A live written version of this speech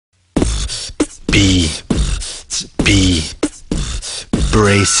B.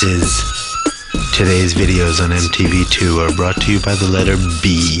 Braces. Today's videos on MTV2 are brought to you by the letter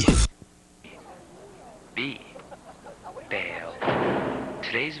B. B. Bail.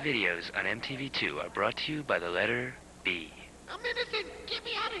 Today's videos on MTV2 are brought to you by the letter B. I'm innocent. Get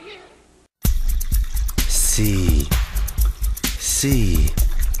me out of here. C.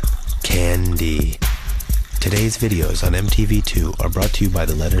 Candy. Today's videos on MTV2 are brought to you by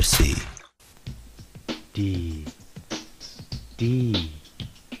the letter C. D.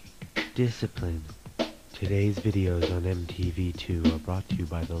 Discipline. Today's videos on MTV2 are brought to you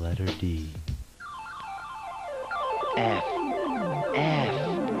by the letter D. F.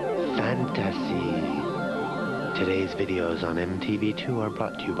 Fantasy. Today's videos on MTV2 are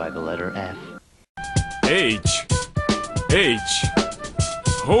brought to you by the letter F. H.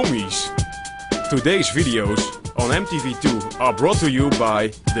 Homies. Today's videos on MTV2 are brought to you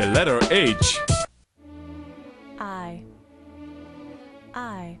by the letter H.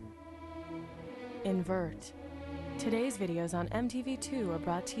 I. Invert. Today's videos on MTV2 are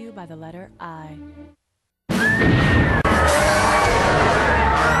brought to you by the letter I.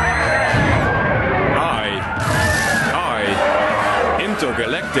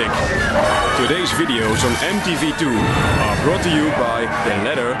 Intergalactic. Today's videos on MTV2 are brought to you by the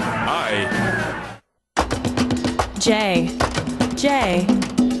letter I. J.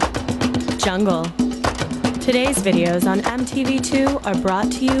 Jungle. Today's videos on MTV2 are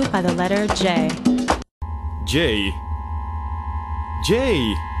brought to you by the letter J. J.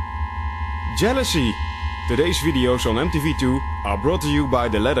 Jealousy. Today's videos on MTV2 are brought to you by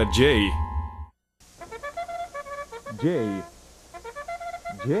the letter J. J.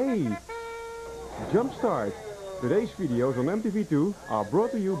 Jumpstart. Today's videos on MTV2 are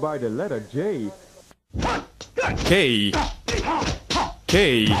brought to you by the letter J. K.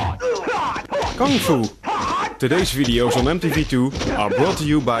 Kung Fu. Today's videos on MTV2 are brought to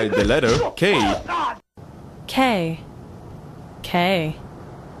you by the letter K. K.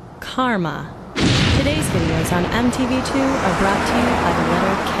 Karma. Today's videos on MTV2 are brought to you by the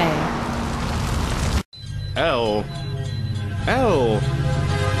letter K. L.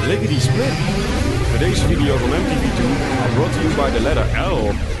 Lickety Split. Today's videos on MTV2 are brought to you by the letter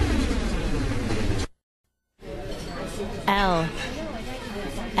L.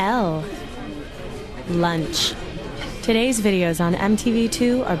 Lunch. Today's videos on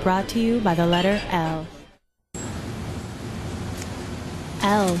MTV2 are brought to you by the letter L.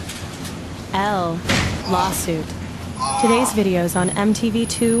 Lawsuit. Today's videos on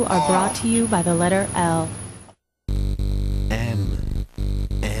MTV2 are brought to you by the letter L. M.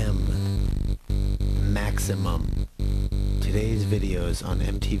 Maximum. Today's videos on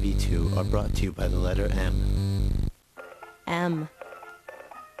MTV2 are brought to you by the letter M. M.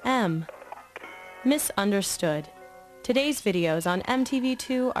 Misunderstood. Today's videos on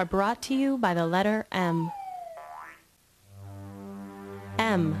MTV2 are brought to you by the letter M.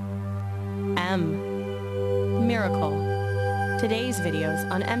 Miracle. Today's videos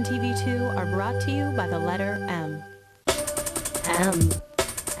on MTV2 are brought to you by the letter M.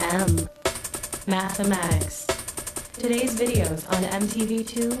 Mathematics. Today's videos on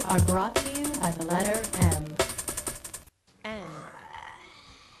MTV2 are brought to you by the letter M.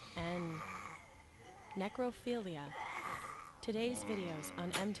 N. Necrophilia. Today's videos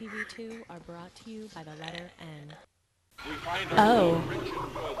on MTV2 are brought to you by the letter N. O.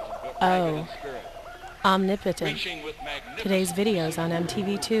 Omnipotent. Today's videos on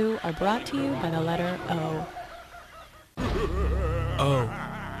MTV2 are brought to you by the letter O.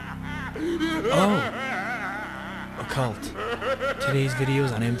 Occult. Today's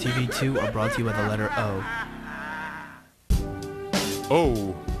videos on MTV2 are brought to you by the letter O.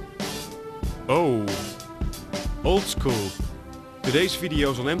 Old School. Today's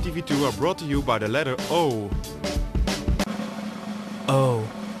videos on MTV2 are brought to you by the letter O.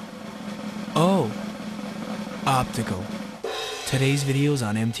 Optical. Today's videos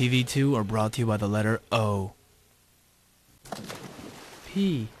on MTV2 are brought to you by the letter O.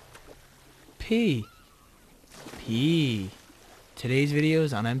 P. Today's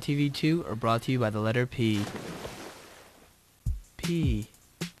videos on MTV2 are brought to you by the letter P.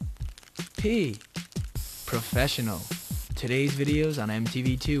 Professional. Today's videos on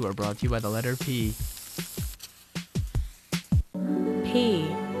MTV2 are brought to you by the letter P.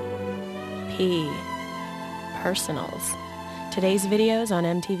 Personals. Today's videos on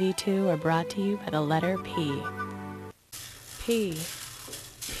MTV2 are brought to you by the letter P.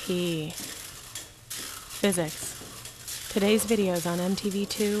 Physics. Today's videos on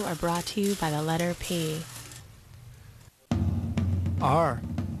MTV2 are brought to you by the letter P. R.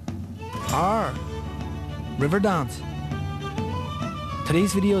 R. River Dance.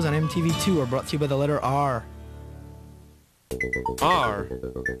 Today's videos on MTV2 are brought to you by the letter R.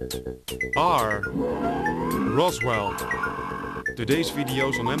 R. Roswell. Today's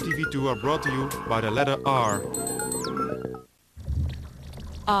videos on MTV2 are brought to you by the letter R.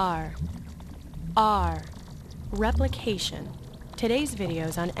 R. Replication. Today's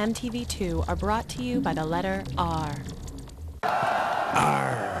videos on MTV2 are brought to you by the letter R.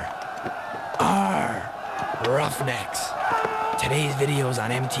 Roughnecks. Today's videos on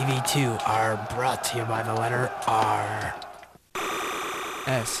MTV2 are brought to you by the letter R.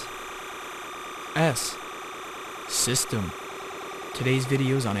 S. System. Today's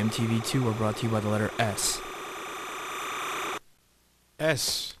videos on MTV2 are brought to you by the letter S.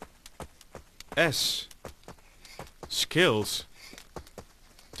 Skills.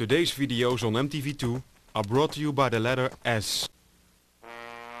 Today's videos on MTV2 are brought to you by the letter S.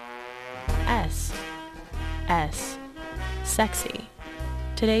 Sexy.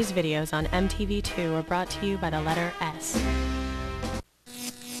 Today's videos on MTV2 are brought to you by the letter S.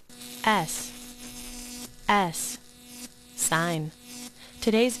 Sign.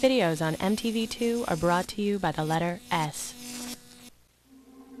 Today's videos on MTV2 are brought to you by the letter S.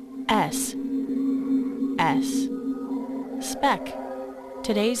 Spec.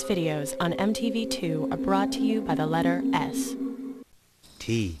 Today's videos on MTV2 are brought to you by the letter S.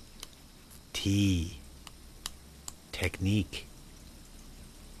 T. Technique.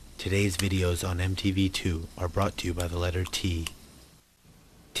 Today's videos on MTV2 are brought to you by the letter T.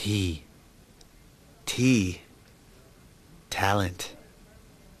 Talent.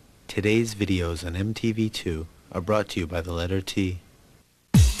 Today's videos on MTV2 are brought to you by the letter T.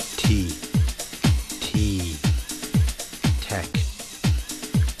 Tech.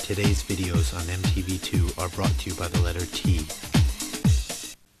 Today's videos on MTV2 are brought to you by the letter T.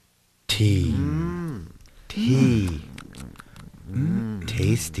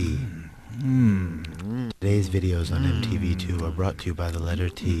 Tasty. Today's videos on MTV2 are brought to you by the letter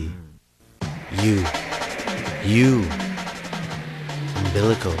T. U.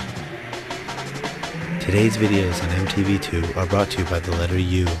 Umbilical. Today's videos on MTV2 are brought to you by the letter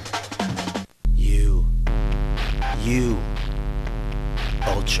U.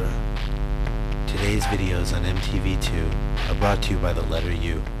 Ultra. Today's videos on MTV2 are brought to you by the letter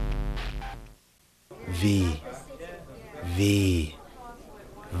U. V.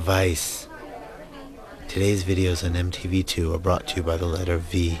 Vice. Today's videos on MTV2 are brought to you by the letter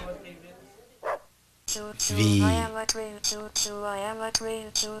V.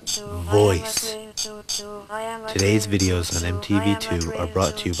 Voice. Today's videos on MTV2 are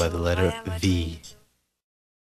brought to you by the letter V.